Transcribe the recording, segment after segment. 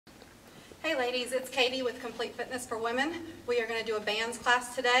Hey ladies, it's Katie with Complete Fitness for Women. We are going to do a bands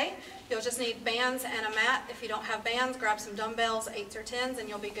class today. You'll just need bands and a mat. If you don't have bands, grab some dumbbells, 8s or 10s, and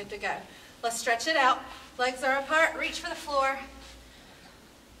you'll be good to go. Let's stretch it out. Legs are apart, reach for the floor.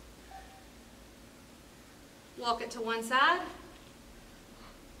 Walk it to one side.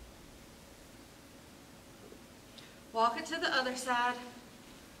 Walk it to the other side.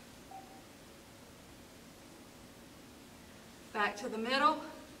 Back to the middle.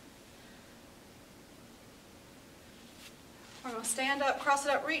 We're going to stand up, cross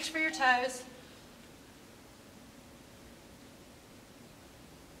it up, reach for your toes.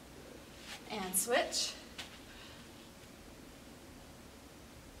 And switch.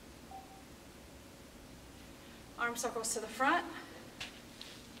 Arm circles to the front.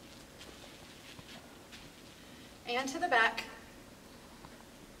 And to the back.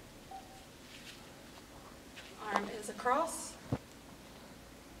 Arm is across.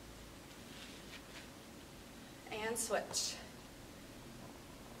 And switch.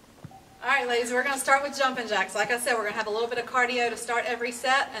 All right, ladies, we're going to start with jumping jacks. Like I said, we're going to have a little bit of cardio to start every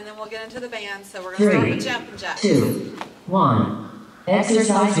set, and then we'll get into the band. So we're going to start with jumping jacks. 3, 2, 1.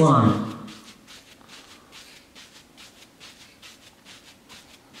 Exercise 1.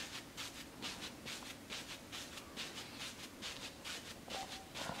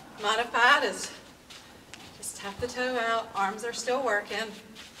 Modified is just tap the toe out. Arms are still working.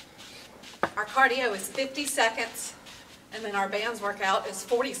 Our cardio is 50 seconds. And then our bands workout is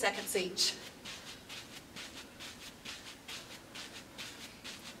 40 seconds each.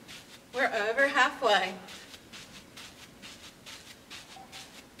 We're over halfway.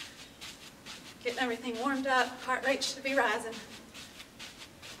 Getting everything warmed up, heart rate should be rising.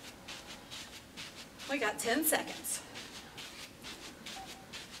 We got 10 seconds.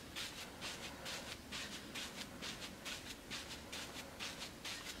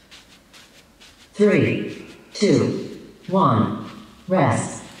 Three, 2, 1.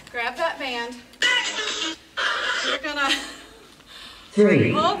 Rest. Grab that band. You're gonna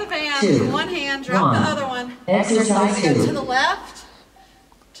 3, hold the band 2, in one hand, drop 1. the other one. Exercise Go to 2. the left,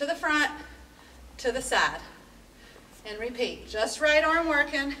 to the front, to the side. And repeat. Just right arm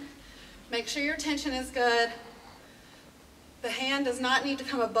working. Make sure your tension is good. The hand does not need to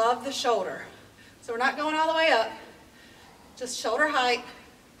come above the shoulder. So we're not going all the way up. Just shoulder height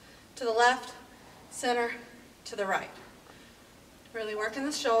to the left, center, to the right. Really working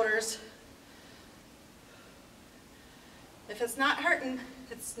the shoulders. If it's not hurting,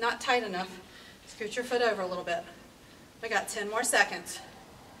 it's not tight enough, scoot your foot over a little bit. We got 10 more seconds.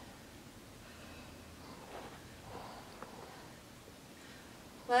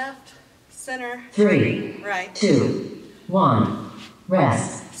 Left, center, 3, right. 2, 1.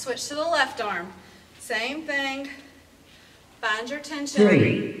 Rest. Switch to the left arm. Same thing. Find your tension.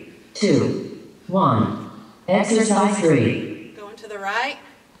 3, 2, 1. Exercise 3. Going to the right,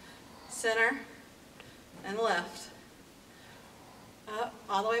 center, and left. Up,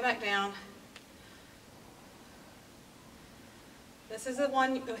 all the way back down. This is the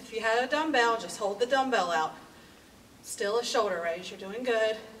one, if you had a dumbbell, just hold the dumbbell out. Still a shoulder raise. You're doing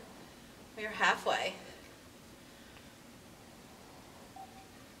good. You're halfway.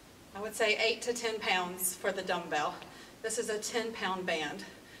 I would say 8 to 10 pounds for the dumbbell. This is a 10-pound band.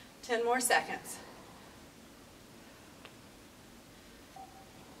 10 more seconds.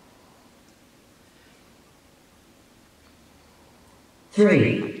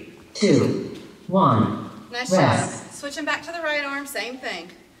 Three, 2, 1. Nice Rest. job. Switching back to the right arm, same thing.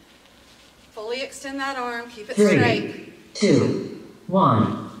 Fully extend that arm, keep it 3, straight. 2,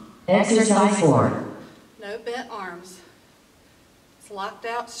 1. Exercise 4. No bent arms. It's locked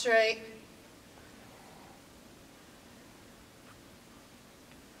out straight.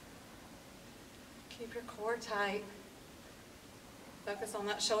 Keep your core tight. Focus on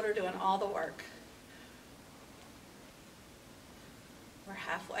that shoulder doing all the work. We're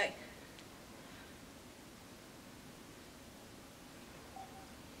halfway.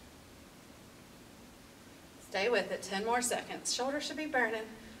 Stay with it, 10 more seconds. Shoulders should be burning.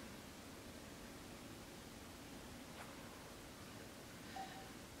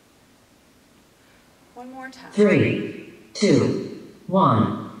 One more time. 3, 2,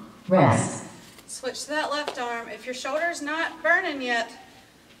 1. Rest. Switch to that left arm. If your shoulder's not burning yet,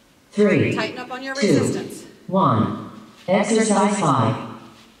 3, tighten up on your 2, resistance. 1. Exercise 5.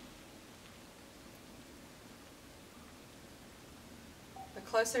 The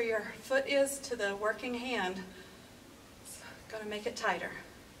closer your foot is to the working hand, it's going to make it tighter.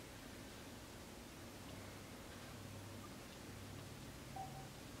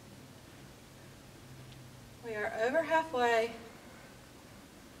 We are over halfway.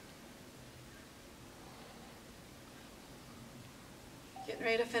 Getting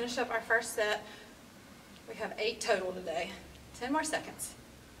ready to finish up our first set. We have 8 total today. 10 more seconds.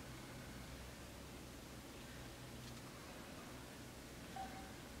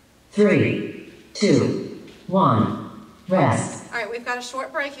 Three, two, one, rest. All right, we've got a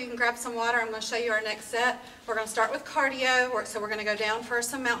short break. You can grab some water. I'm going to show you our next set. We're going to start with cardio. So we're going to go down first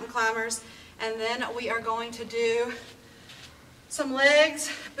some mountain climbers, and then we are going to do some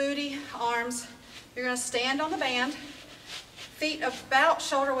legs, booty, arms. You're going to stand on the band, feet about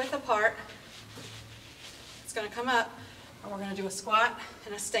shoulder width apart. It's going to come up, and we're going to do a squat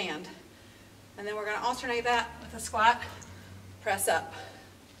and a stand. And then we're going to alternate that with a squat, press up.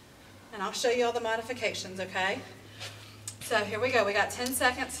 And I'll show you all the modifications, okay? So here we go. We got 10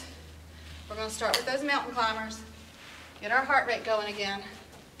 seconds. We're going to start with those mountain climbers. Get our heart rate going again.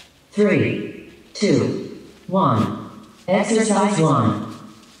 3, 2, 1. Exercise 1.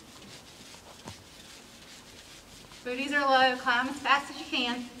 Booties are low. Climb as fast as you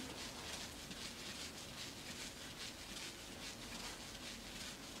can.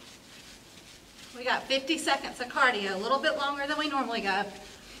 We got 50 seconds of cardio, a little bit longer than we normally go.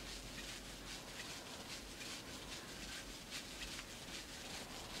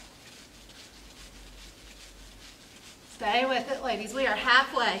 Stay with it, ladies. We are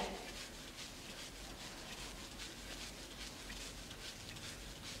halfway.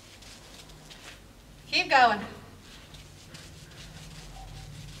 Keep going.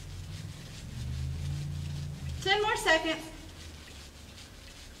 Ten more seconds.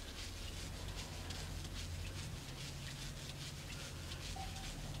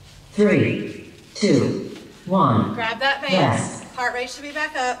 Three, two, one. Grab that band. Yes. Heart rate should be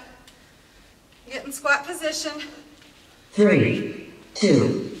back up. Get in squat position. 3,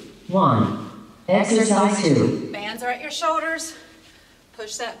 2, 1. Exercise 2. Bands are at your shoulders.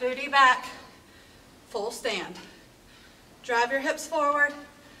 Push that booty back. Full stand. Drive your hips forward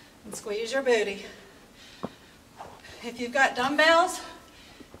and squeeze your booty. If you've got dumbbells,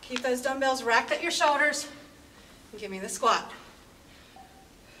 keep those dumbbells racked at your shoulders and give me the squat.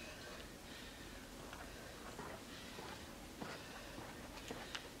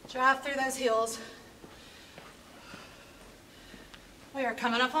 Drive through those heels. We are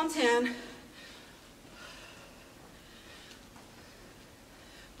coming up on 10.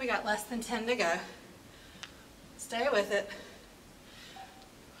 We got less than 10 to go. Stay with it.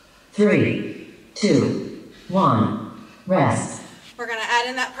 3, 2, 1. Rest. We're going to add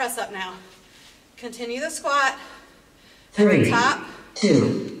in that press up now. Continue the squat. At the 3, top.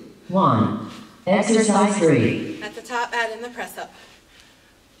 2, 1. Exercise 3. At the top, add in the press up.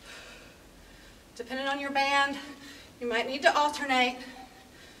 Depending on your band, you might need to alternate.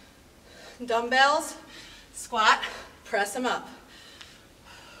 Dumbbells, squat, press them up.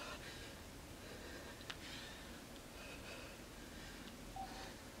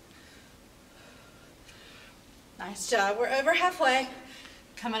 Nice job. We're over halfway.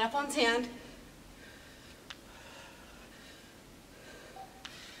 Coming up on 10.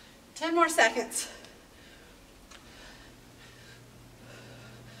 10 more seconds.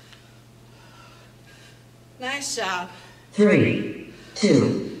 Nice job. 3,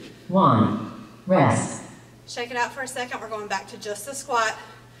 2, 1. Rest. Shake it out for a second. We're going back to just the squat.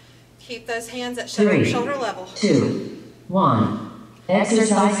 Keep those hands at 3, shoulder level. 2, 1.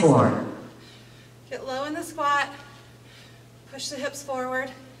 Exercise 4. Get low in the squat. Push the hips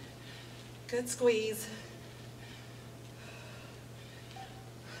forward. Good squeeze.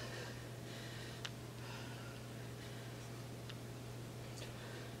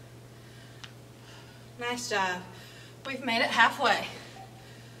 Nice job. We've made it halfway.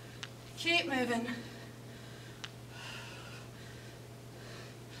 Keep moving.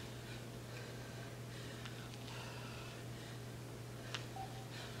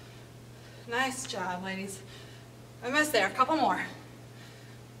 Nice job, ladies. Almost there. A couple more.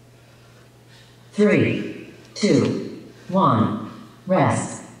 3, 2, 1.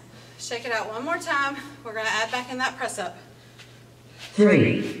 Rest. Shake it out one more time. We're going to add back in that press up.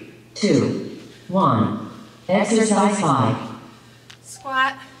 3, 2, 1. Exercise 5.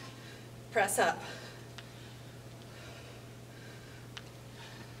 Squat, press up.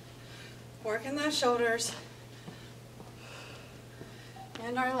 Working those shoulders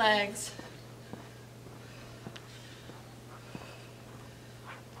and our legs.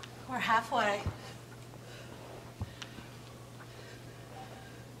 We're halfway.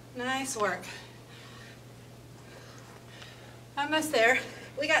 Nice work. Almost there.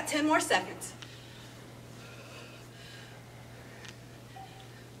 We got 10 more seconds.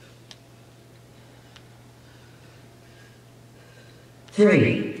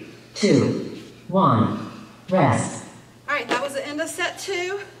 Three, two, one. Rest. All right, that was the end of set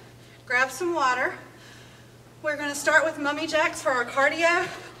 2, grab some water. We're going to start with mummy jacks for our cardio.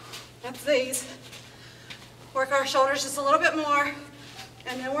 That's these. Work our shoulders just a little bit more.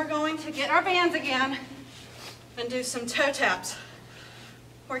 And then we're going to get our bands again and do some toe taps.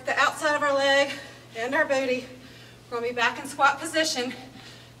 Work the outside of our leg and our booty. We're going to be back in squat position,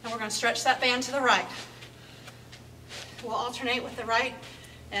 and we're going to stretch that band to the right. We'll alternate with the right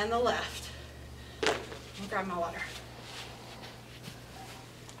and the left. I'll grab my water.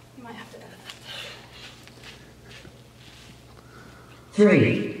 You might have to edit that.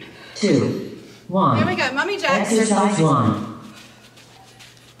 3, 2, 1. Here we go, mummy jacks. Exercise 1.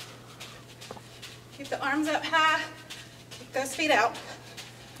 Keep the arms up high. Keep those feet out.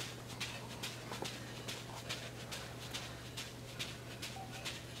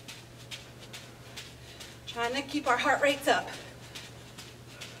 Trying to keep our heart rates up.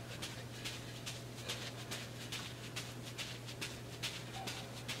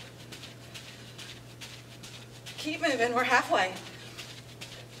 Keep moving, we're halfway.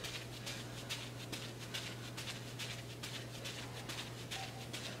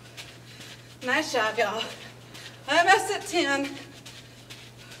 Nice job, y'all. Almost at 10.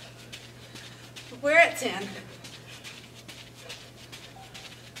 We're at 10.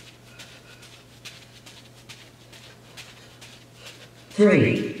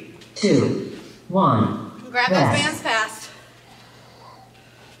 Three, 2, 1. Grab those bands fast.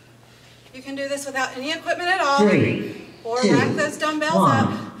 You can do this without any equipment at all. 3, or 2, rack those dumbbells 1.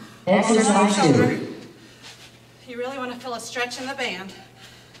 up. Exercise 2. You really want to feel a stretch in the band.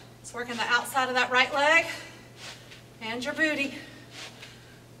 It's working the outside of that right leg and your booty.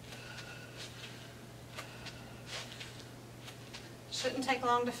 Shouldn't take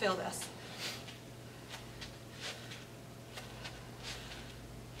long to feel this.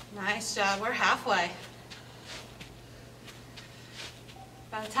 Nice job, we're halfway.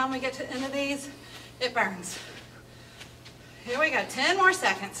 By the time we get to the end of these, it burns. Here we go, 10 more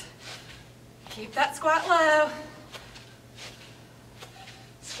seconds. Keep that squat low.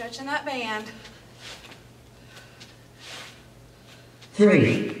 Stretching that band.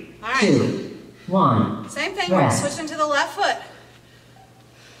 3, All right. 2, 1. Same thing, we're Rest. switching to the left foot.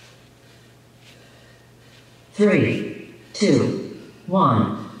 3, 2,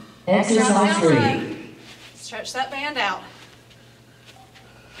 1. Exercise Drop down 3. low. Stretch that band out.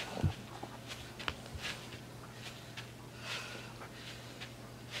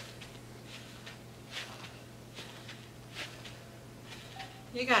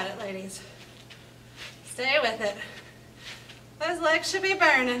 You got it, ladies. Stay with it. Those legs should be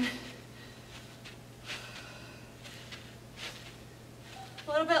burning.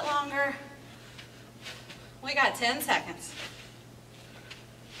 A little bit longer. We got 10 seconds.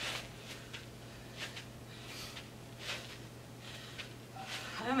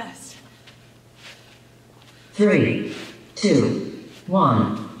 Almost. 3, 2,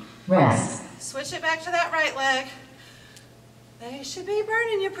 1. Rest. Switch it back to that right leg. They should be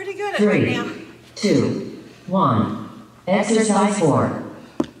burning you pretty good at right 3, now. 2, 1. Exercise 4.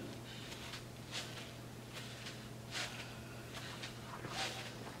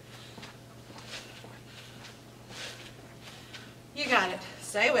 You got it.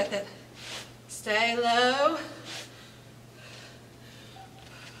 Stay with it. Stay low.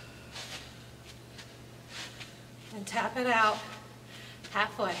 And tap it out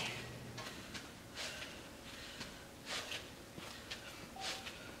halfway.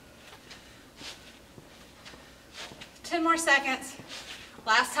 Ten more seconds.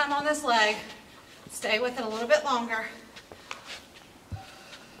 Last time on this leg. Stay with it a little bit longer.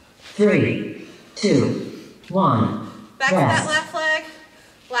 3, 2, 1. Back to that Rest. left leg.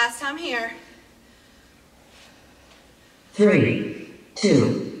 Last time here. 3,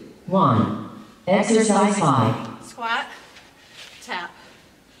 2, 1. Exercise 5. Squat, tap.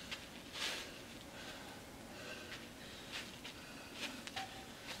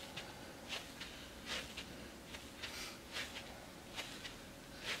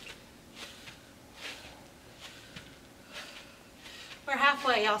 We're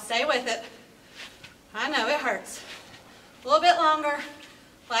halfway, y'all. Stay with it. I know it hurts. A little bit longer.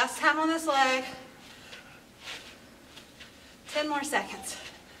 Last time on this leg. 10 more seconds.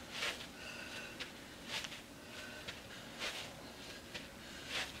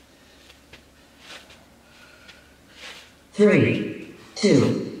 Three,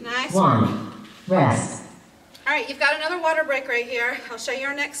 two, Nice 1. Rest. All right, you've got another water break right here. I'll show you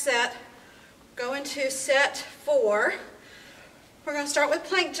our next set. Go into set 4. We're going to start with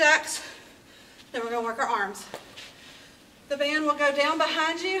plank jacks. Then we're going to work our arms. The band will go down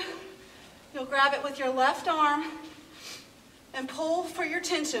behind you. You'll grab it with your left arm. and pull for your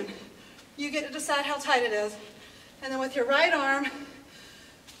tension. You get to decide how tight it is. And then with your right arm,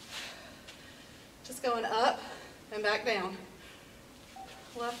 just going up and back down.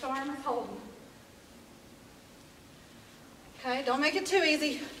 Left arm is holding. Okay, don't make it too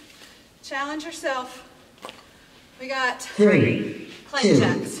easy. Challenge yourself. We got 3, plank 2,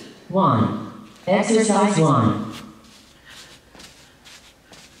 jacks. 1. Exercise 1.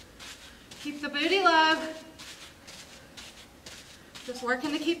 Keep the booty low. Just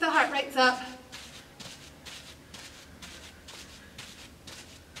working to keep the heart rates up.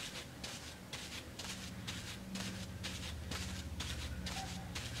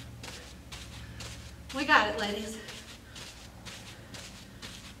 We got it, ladies.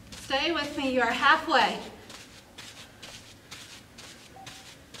 Stay with me, you are halfway.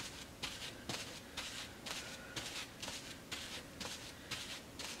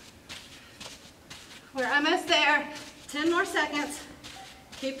 We're almost there. 10 more seconds.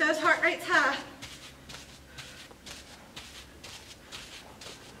 Keep those heart rates high.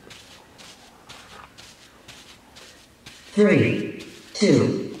 Three,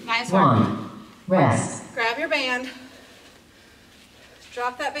 two, Nice work. 1. Rest. Grab your band.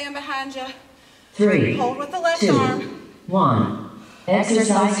 Drop that band behind you. 3, Hold with the left 2, arm. 1.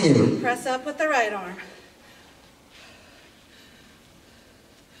 Exercise 2. Press up with the right arm.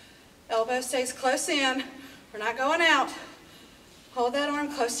 Elbow stays close in. We're not going out. Hold that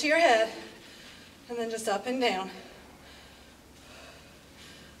arm close to your head. And then just up and down.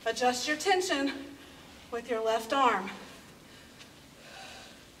 Adjust your tension with your left arm.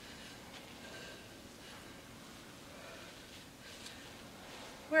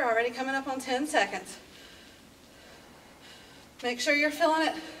 We're already coming up on 10 seconds. Make sure you're feeling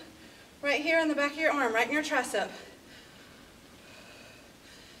it right here in the back of your arm, right in your tricep.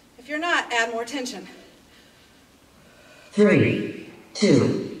 If you're not, add more tension. 3,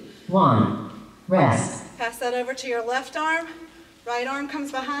 2, 1. Rest. Pass that over to your left arm. Right arm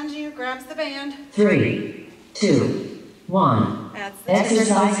comes behind you, grabs the band. 3, 2, 1. Adds the tension.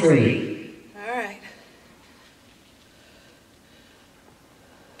 Exercise 3. All right.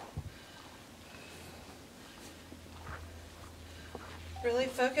 Really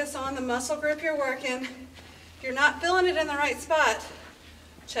focus on the muscle group you're working. If you're not feeling it in the right spot,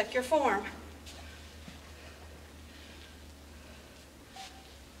 check your form.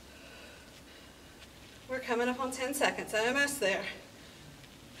 We're coming up on 10 seconds, almost there.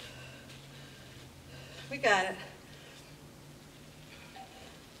 We got it.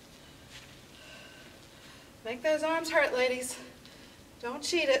 Make those arms hurt, ladies. Don't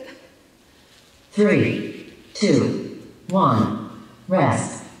cheat it. 3, 2, 1.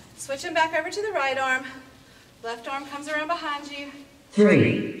 Rest. Switching back over to the right arm. Left arm comes around behind you.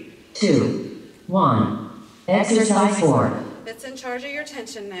 3, 2, 1. Exercise 4. It's in charge of your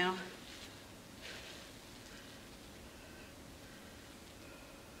tension now.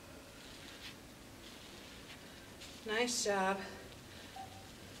 Nice job.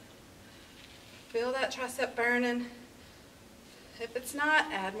 Feel that tricep burning. If it's not,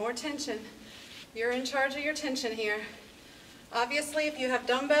 add more tension. You're in charge of your tension here. Obviously, if you have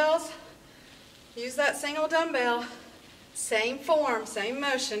dumbbells, use that single dumbbell. Same form, same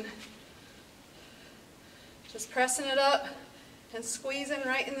motion. Just pressing it up and squeezing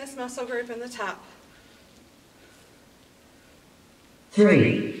right in this muscle group in the top.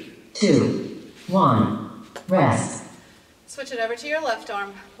 3, 2, 1. Rest. Switch it over to your left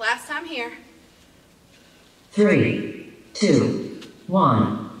arm. Last time here. 3, 2,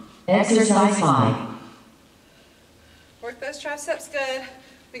 1. Exercise 5. Work those triceps good.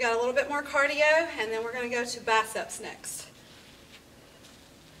 We got a little bit more cardio, and then we're going to go to biceps next.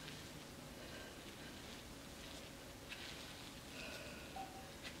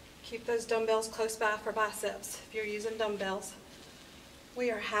 Keep those dumbbells close by for biceps if you're using dumbbells. We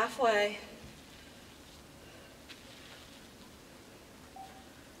are halfway.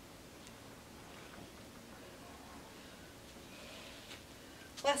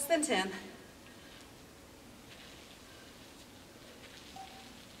 Less than 10.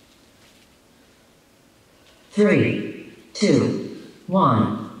 Three, two,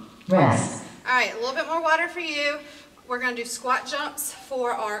 1. Rest. All right, a little bit more water for you. We're going to do squat jumps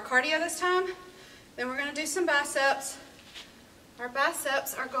for our cardio this time. Then we're going to do some biceps. Our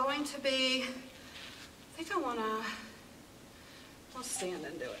biceps are going to be, I think we'll stand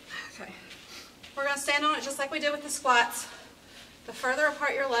and do it. Okay. We're going to stand on it just like we did with the squats. The further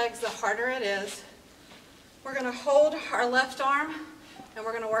apart your legs, the harder it is. We're going to hold our left arm and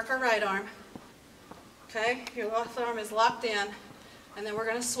we're going to work our right arm. Okay, your left arm is locked in, and then we're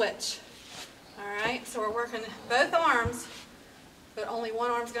going to switch. All right, so we're working both arms but only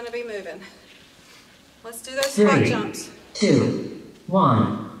one arm's gonna be moving. Let's do those squat 3, jumps. 2,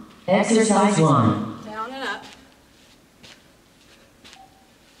 1. Exercise 1. Down and up.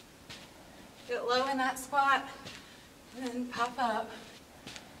 Get low in that squat, and then pop up.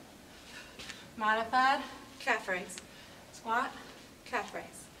 Modified calf raise. Squat, calf raise.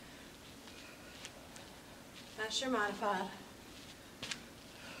 That's your modified.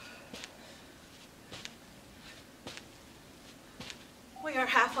 We are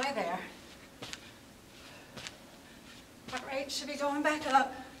halfway there. Heart rate should be going back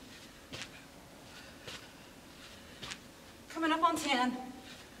up. Coming up on 10.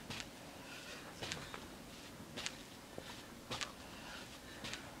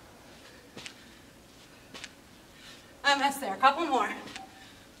 Almost there. A couple more.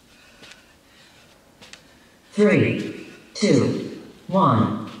 3, 2,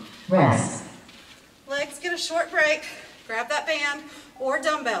 1. Rest. Legs get a short break. Grab that band or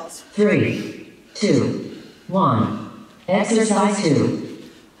dumbbells. 3, 2, 1. Exercise 2.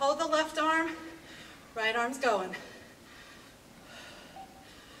 Hold the left arm, right arm's going.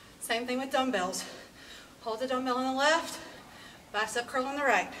 Same thing with dumbbells. Hold the dumbbell on the left, bicep curl on the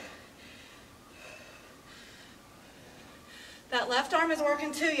right. That left arm is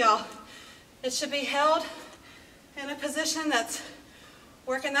working too, y'all. It should be held in a position that's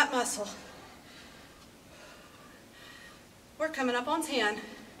working that muscle. We're coming up on 10.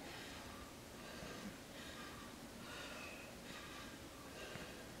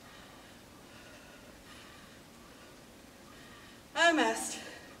 Almost.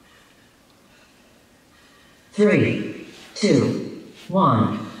 3, 2,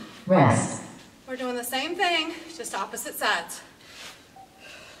 1. Rest. We're doing the same thing, just opposite sides.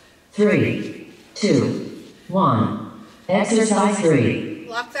 3, 2, 1. Exercise 3.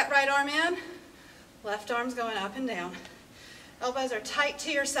 Lock that right arm in. Left arm's going up and down. Elbows are tight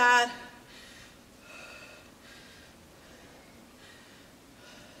to your side.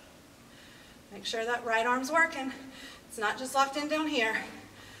 Make sure that right arm's working. It's not just locked in down here.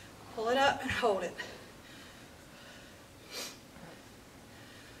 Pull it up and hold it.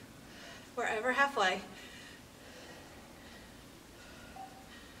 We're over halfway.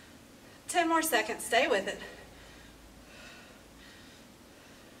 10 more seconds. Stay with it.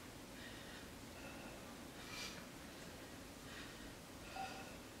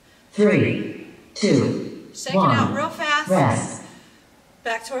 Three, two, Shake it out real fast. Rest.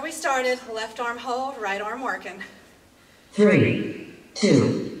 Back to where we started. Left arm hold, right arm working. 3,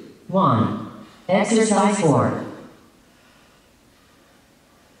 2, 1. Exercise 4.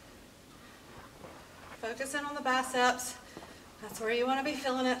 Focus in on the biceps. That's where you want to be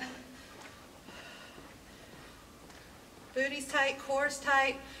feeling it. Booty's tight, core's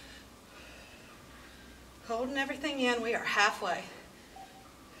tight. Holding everything in. We are halfway.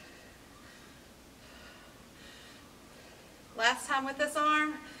 Last time with this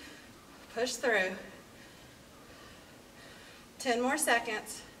arm. Push through. 10 more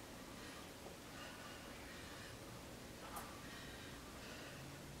seconds.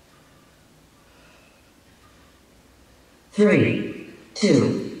 Three,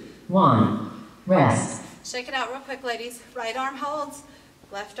 2, 1. Rest. Shake it out real quick, ladies. Right arm holds.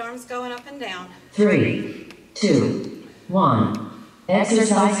 Left arm's going up and down. 3, 2, 1.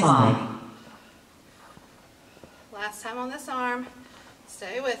 Exercise 5. Last time on this arm.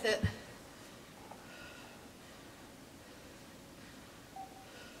 Stay with it.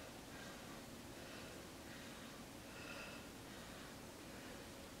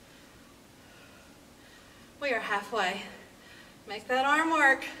 We are halfway. Make that arm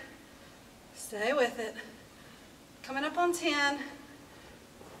work. Stay with it. Coming up on 10.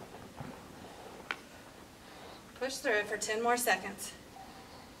 Push through for 10 more seconds.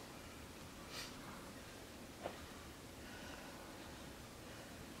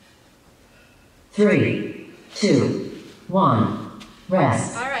 Three, 2, 1.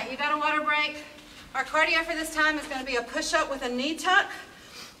 Rest. All right, you got a water break. Our cardio for this time is going to be a push-up with a knee tuck,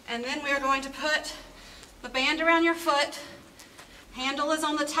 and then we are going to put the band around your foot. Handle is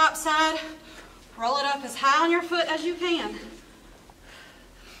on the top side. Roll it up as high on your foot as you can.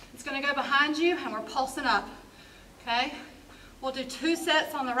 It's going to go behind you, and we're pulsing up. Okay? We'll do 2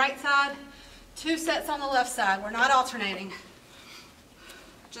 sets on the right side, 2 sets on the left side. We're not alternating.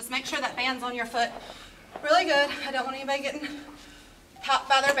 Just make sure that band's on your foot really good. I don't want anybody getting popped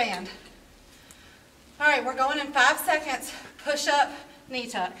by their band. All right, we're going in 5 seconds. Push up, knee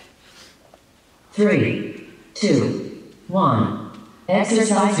tuck. 3, 2, 1.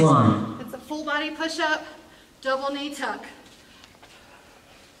 Exercise 1. It's a full body push up, double knee tuck.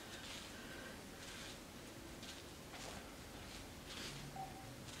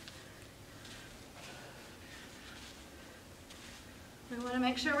 We want to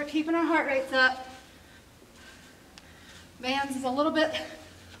make sure we're keeping our heart rates up. Bands is a little bit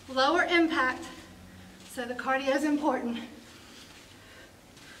lower impact, so the cardio is important.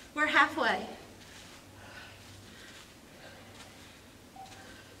 We're halfway.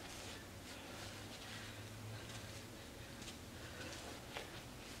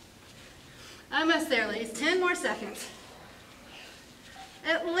 Almost there, ladies. 10 more seconds.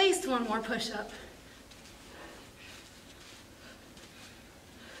 At least one more push-up.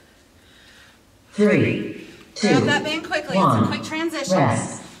 Three, two, grab that band quickly. one. It's a quick transition.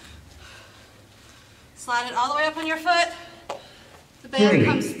 Rest. Slide it all the way up on your foot. The band Three,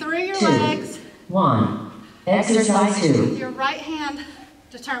 comes through your two. legs. 1. Exercise 2. Your right hand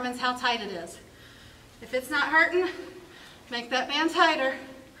determines how tight it is. If it's not hurting, make that band tighter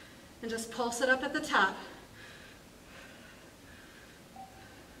and just pulse it up at the top.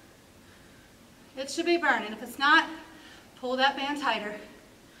 It should be burning. If it's not, pull that band tighter.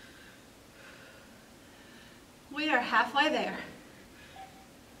 We are halfway there.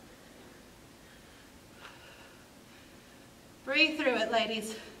 Breathe through it,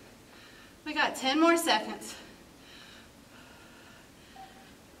 ladies. We got 10 more seconds.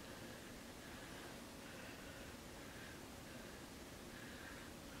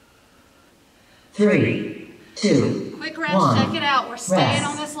 Three, two, Quick rest, 1. check it out. We're staying Rest.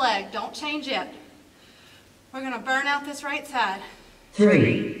 on this leg. Don't change yet. We're gonna burn out this right side.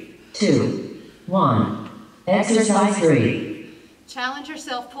 3, 2, 1. Exercise 3. Challenge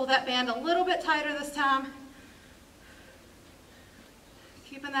yourself. Pull that band a little bit tighter this time.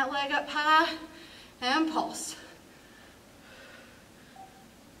 Keeping that leg up high and pulse.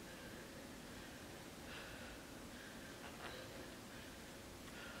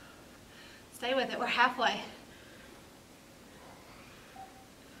 Stay with it. We're halfway.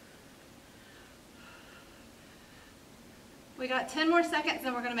 We got 10 more seconds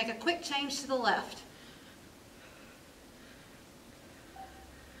and we're going to make a quick change to the left.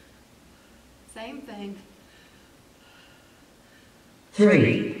 Same thing.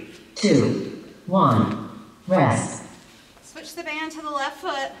 3, 2, 1. Rest. Switch the band to the left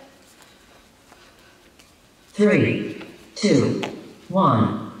foot. 3, 2,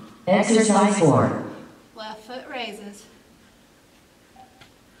 1. Exercise 4. Left foot raises.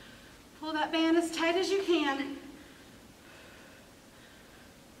 Pull that band as tight as you can.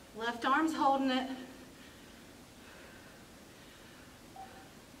 Left arm's holding it.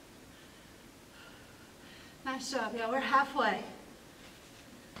 Nice job, y'all. We're halfway.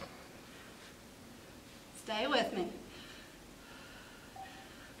 Stay with me.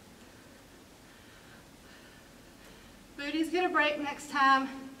 Booties get a break next time.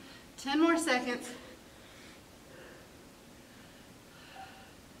 10 more seconds.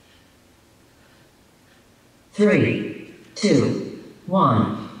 Three, two,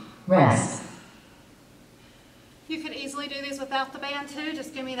 1. Rest. You could easily do these without the band too.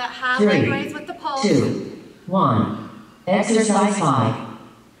 Just give me that high 3, leg raise with the pulse. 2, 1. Exercise 5.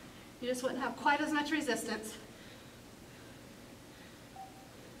 You just wouldn't have quite as much resistance.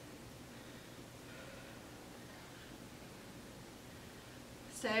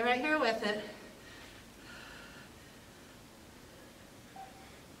 Stay right here with it.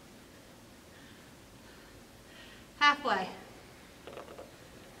 Halfway.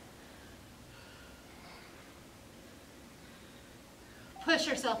 Push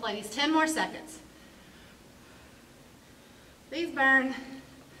yourself, ladies. 10 more seconds. These burn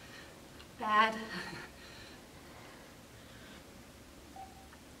bad.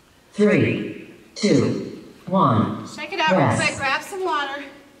 3, 2, 1. Shake it out real Rest. quick. Grab some water.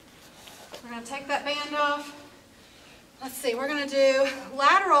 We're going to take that band off. Let's see. We're going to do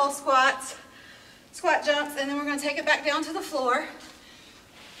lateral squats, squat jumps, and then we're going to take it back down to the floor.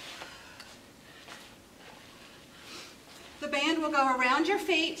 The band will go around your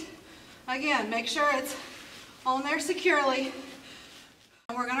feet. Again, make sure it's on there securely.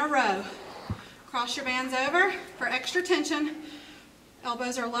 And we're going to row. Cross your bands over for extra tension.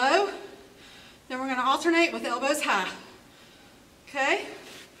 Elbows are low. Then we're going to alternate with elbows high. Okay?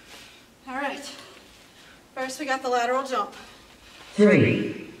 All right. First, we got the lateral jump.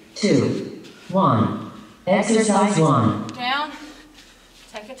 3, 2, 1. Exercise 1. Down.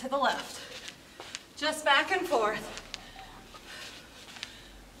 Take it to the left. Just back and forth.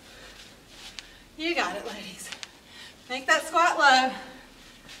 You got it, ladies. Make that squat low.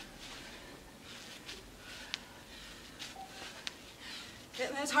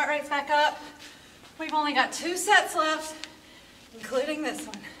 Getting those heart rates back up. We've only got 2 sets left, including this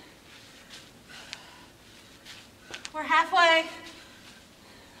one. We're halfway.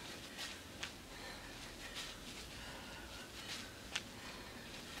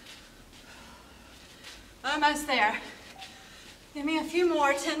 Almost there. Give me a few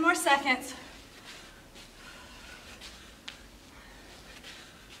more, 10 more seconds.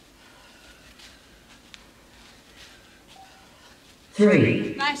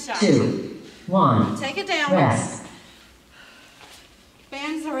 Three, Nice job. 2, 1. Take it down. Rest.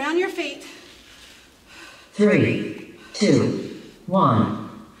 Bands around your feet. 3, 2, 1.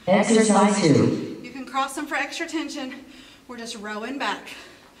 Exercise 2. You can cross them for extra tension. We're just rowing back.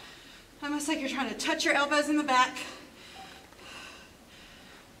 Almost like you're trying to touch your elbows in the back.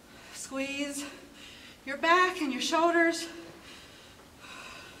 Squeeze your back and your shoulders.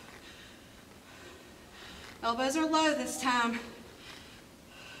 Elbows are low this time.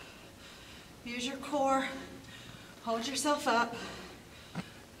 Use your core. Hold yourself up.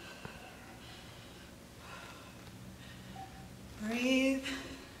 Breathe.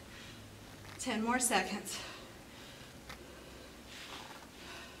 10 more seconds.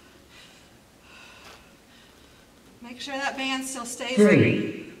 Make sure that band still stays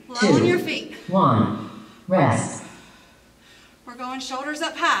 3, low 2, on your feet. 1. Rest. We're going shoulders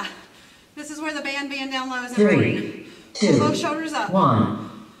up high. This is where the band being down low is 3, important. 2, Pull those shoulders up. 1.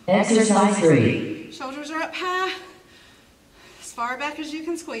 Exercise 3. Shoulders are up high, as far back as you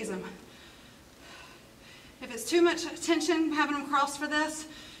can squeeze them. If it's too much tension having them cross for this,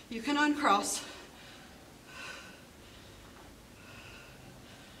 you can uncross.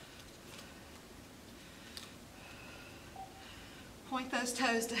 Point those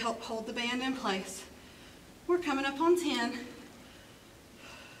toes to help hold the band in place. We're coming up on 10.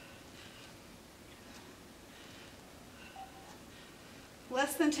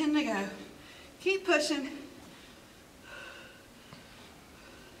 Less than 10 to go. Keep pushing.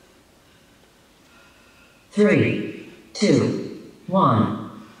 Three, 2,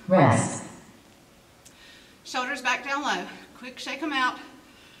 1. Rest. Shoulders back down low. Quick shake them out.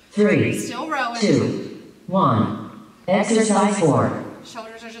 3, Still rowing. 2, 1. Exercise 4.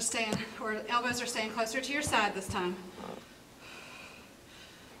 Shoulders are just staying, or elbows are staying closer to your side this time.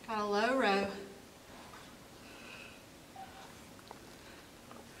 Got a low row.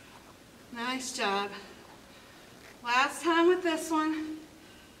 Nice job. Last time with this one.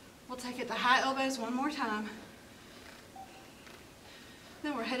 We'll take it to high elbows one more time.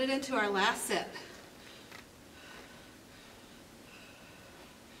 Then we're headed into our last set.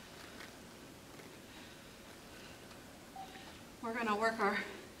 We're going to work our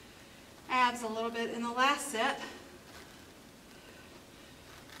abs a little bit in the last set.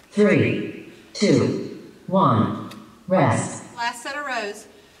 3, 2, 1. Rest. Last set of rows.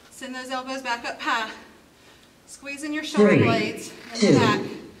 Send those elbows back up high. Squeezing your shoulder 3, blades in 2, the back.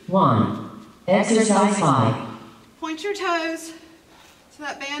 1. Exercise 5. Point your toes so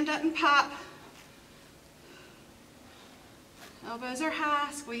that band doesn't pop. Elbows are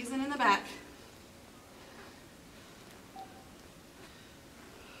high, squeezing in the back.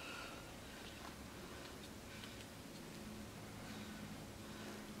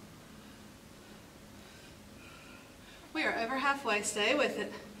 We are over halfway. Stay with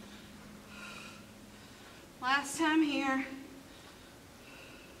it. Last time here.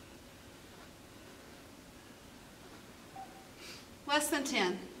 Less than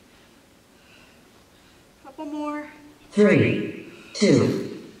 10. Couple more. 3,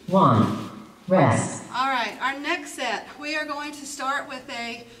 2, 1. Rest. All right, our next set, we are going to start with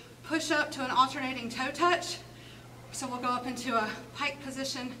a push-up to an alternating toe touch. So we'll go up into a pike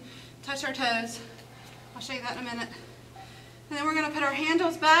position, touch our toes. I'll show you that in a minute. And then we're going to put our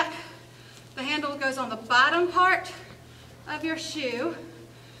handles back. The handle goes on the bottom part of your shoe.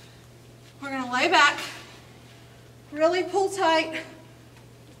 We're going to lay back, really pull tight,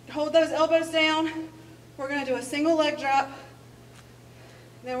 hold those elbows down. We're going to do a single leg drop.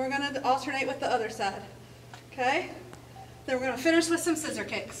 Then we're going to alternate with the other side. Okay? Then we're going to finish with some scissor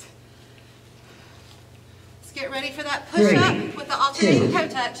kicks. Let's get ready for that push-up 3, with the alternating 2, toe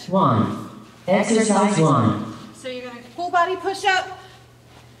touch. 1. Exercise 1. So you're going to full body push up,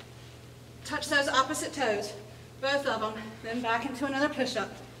 touch those opposite toes, both of them, then back into another push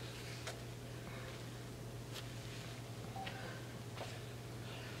up.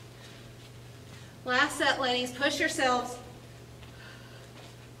 Last set, ladies, push yourselves.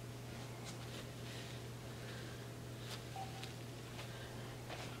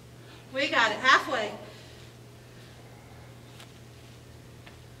 We got it, halfway.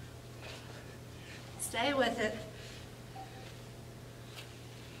 Stay with it.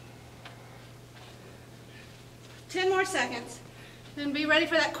 Ten more seconds. Then be ready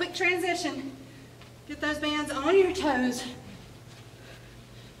for that quick transition. Get those bands on your toes.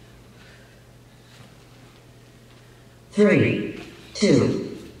 3,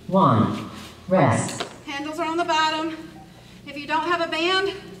 2, 1. Rest. Handles are on the bottom. If you don't have a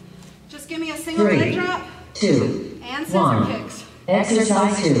band, just give me a single leg 3, drop 2, and scissor 1. kicks.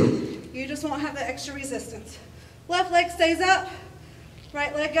 Exercise 2. You just won't have the extra resistance. Left leg stays up,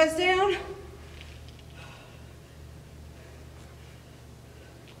 right leg goes down.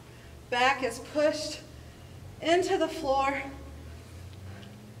 Back is pushed into the floor,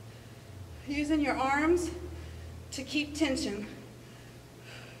 using your arms to keep tension.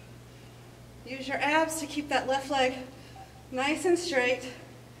 Use your abs to keep that left leg nice and straight.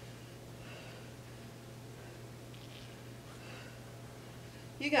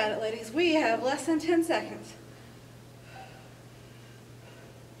 You got it, ladies. We have less than 10 seconds.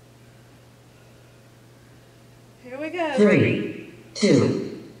 Here we go. 3,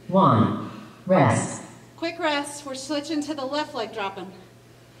 2, 1. Rest. Quick rest. We're switching to the left leg dropping.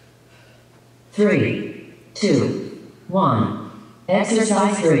 3, 2, 1.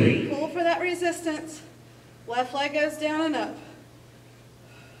 Exercise 3. Pull for that resistance. Left leg goes down and up.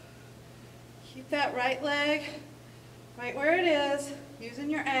 Keep that right leg right where it is, using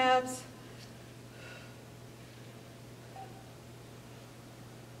your abs.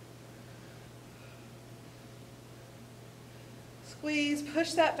 Squeeze,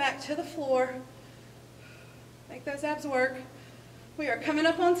 push that back to the floor. Make those abs work. We are coming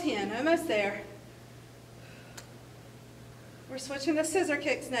up on 10, almost there. We're switching to scissor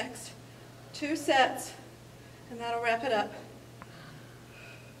kicks next. 2 sets, and that'll wrap it up.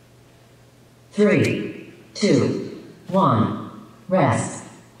 3, 2, 1. Rest.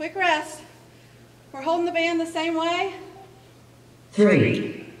 Quick rest. We're holding the band the same way.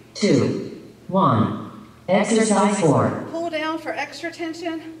 3, 2, 1. Exercise 4. Pull down for extra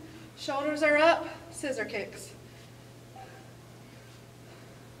tension. Shoulders are up. Scissor kicks.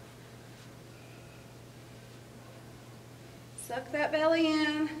 Suck that belly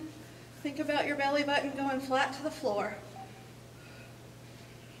in. Think about your belly button going flat to the floor.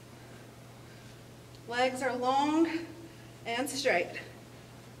 Legs are long and straight.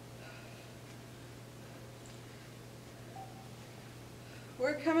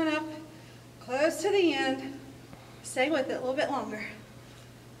 We're coming up close to the end. Stay with it a little bit longer.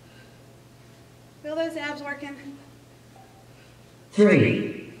 Feel those abs working.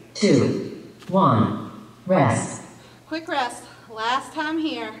 3, 2, 1. Rest. Quick rest. Last time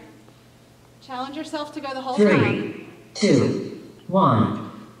here. Challenge yourself to go the whole time. 3, 2,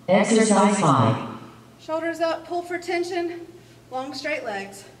 1. Exercise 5. Shoulders up, pull for tension. Long straight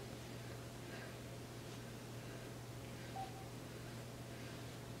legs.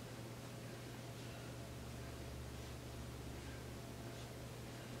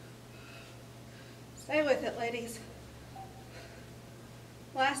 Stay with it, ladies.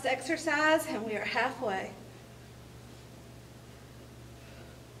 Last exercise, and we are halfway.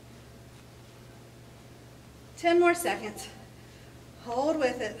 Ten more seconds. Hold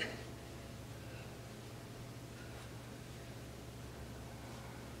with it.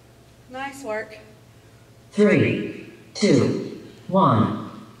 Nice work. 3, 2,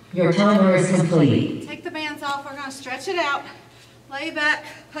 1. Your timer is complete. Take the bands off. We're going to stretch it out. Lay back,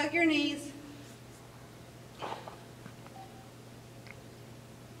 hug your knees.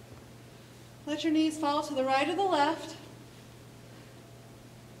 Let your knees fall to the right or the left.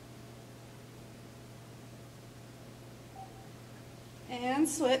 And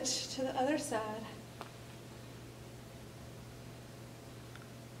switch to the other side.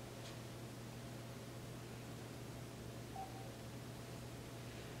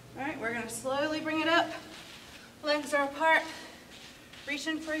 All right, we're going to slowly bring it up. Legs are apart.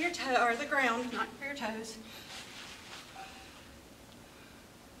 Reaching for your toe, or the ground, not for your toes.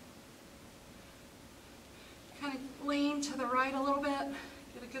 Kind of lean to the right a little bit.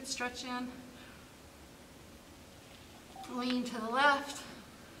 Get a good stretch in. Lean to the left.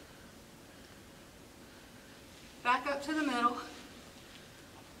 Back up to the middle.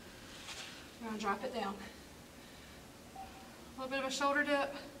 You're going to drop it down. A little bit of a shoulder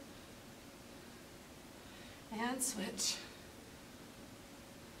dip. And switch.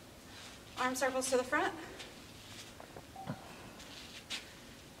 Arm circles to the front.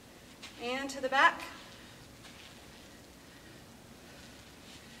 And to the back.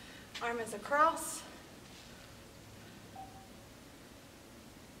 Arm is across.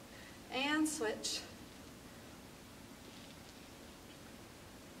 And switch.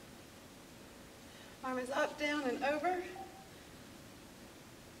 Arm is up, down, and over.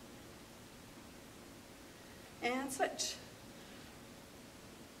 And switch.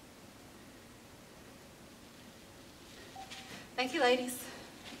 Thank you, ladies.